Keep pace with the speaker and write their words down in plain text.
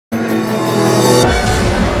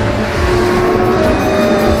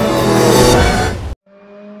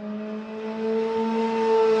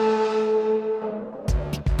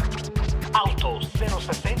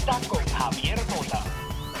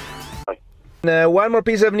One more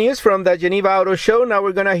piece of news from the Geneva Auto Show. Now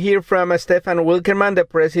we're going to hear from Stefan Wilkerman, the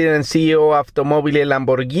president and CEO of Automobile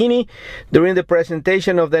Lamborghini, during the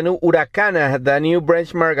presentation of the new Huracán, the new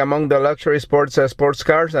benchmark among the luxury sports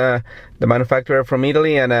cars, the manufacturer from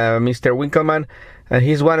Italy, and Mr. Winkelmann.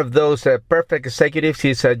 He's one of those perfect executives.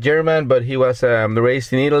 He's German, but he was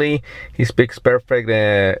raised in Italy. He speaks perfect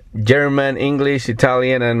German, English,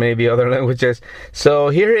 Italian, and maybe other languages. So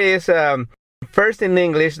here is... first in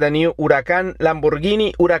English, the new Huracán,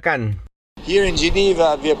 Lamborghini Huracán. Here in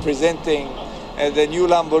Geneva, we are presenting the new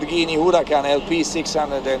Lamborghini Huracán LP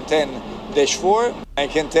 610-4. I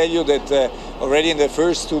can tell you that already in the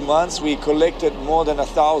first 2 months, we collected more than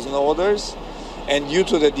 1,000 orders. And due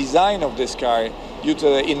to the design of this car, due to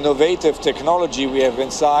the innovative technology we have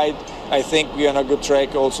inside, I think we are on a good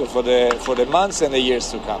track also for the months and the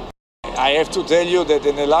years to come. I have to tell you that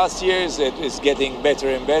in the last years, it is getting better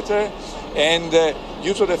and better. And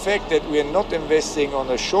due to the fact that we are not investing on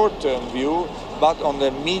a short-term view, but on the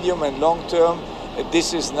medium and long-term,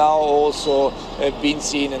 this is now also being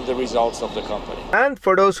seen in the results of the company. And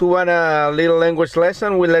for those who want a little language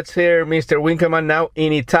lesson, let's hear Mr. Winkelmann now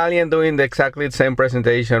in Italian doing exactly the same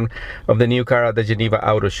presentation of the new car at the Geneva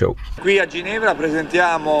Auto Show. Qui a Ginevra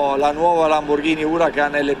presentiamo la nuova Lamborghini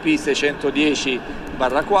Huracán LP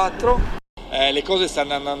 610-4. Le cose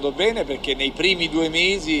stanno andando bene perché nei primi 2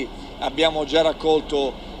 mesi abbiamo già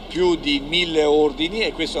raccolto più di 1000 ordini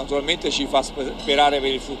e questo naturalmente ci fa sperare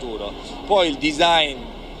per il futuro. Poi il design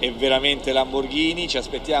è veramente Lamborghini, ci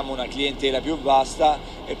aspettiamo una clientela più vasta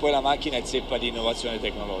e poi la macchina è zeppa di innovazione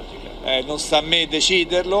tecnologica. Non sta a me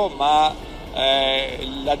deciderlo, ma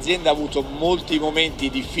l'azienda ha avuto molti momenti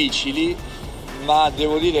difficili, ma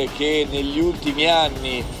devo dire che negli ultimi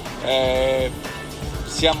anni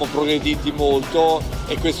siamo progrediti molto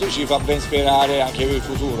e questo ci fa ben sperare anche per il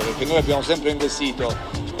futuro, perché noi abbiamo sempre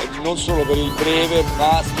investito non solo per il breve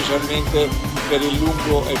ma specialmente per il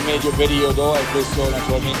lungo e medio periodo e questo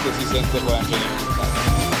naturalmente si sente poi anche nei risultati.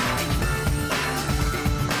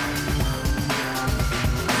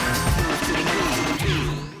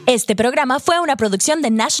 Este programa fue una producción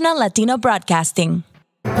de National Latino Broadcasting.